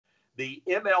the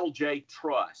MLJ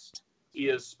Trust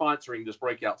is sponsoring this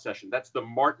breakout session. That's the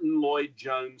Martyn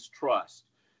Lloyd-Jones Trust.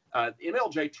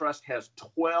 MLJ Trust has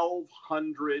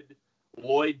 1,200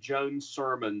 Lloyd-Jones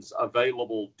sermons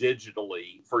available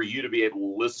digitally for you to be able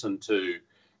to listen to.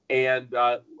 And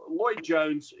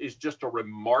Lloyd-Jones is just a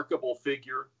remarkable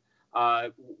figure.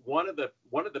 One of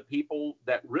the people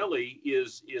that really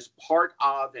is part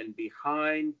of and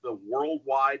behind the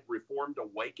worldwide Reformed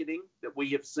awakening that we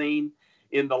have seen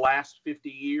in the last 50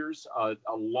 years, a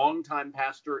longtime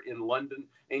pastor in London,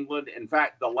 England. In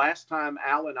fact, the last time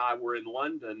Al and I were in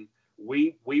London,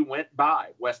 we went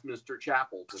by Westminster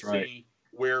Chapel to see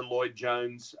where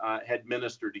Lloyd-Jones had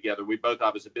ministered together. We both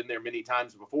of us have been there many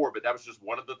times before, but that was just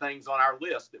one of the things on our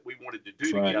list that we wanted to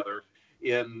do together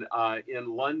in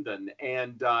London.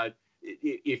 And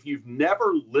if you've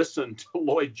never listened to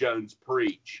Lloyd-Jones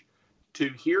preach, to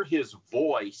hear his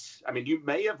voice, I mean, you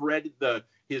may have read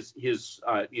his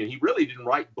he really didn't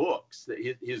write books.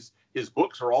 His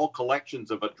books are all collections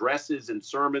of addresses and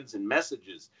sermons and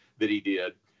messages that he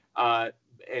did.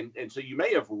 And so you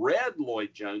may have read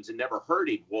Lloyd-Jones and never heard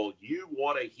him. Well, you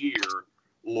want to hear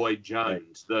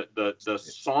Lloyd-Jones, the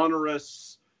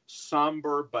sonorous,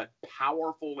 somber, but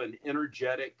powerful and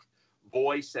energetic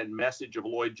voice and message of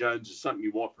Lloyd-Jones is something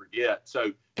you won't forget.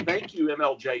 So thank you,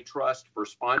 MLJ Trust, for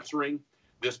sponsoring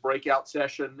this breakout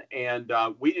session. And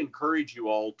we'd encourage you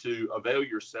all to avail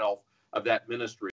yourself of that ministry.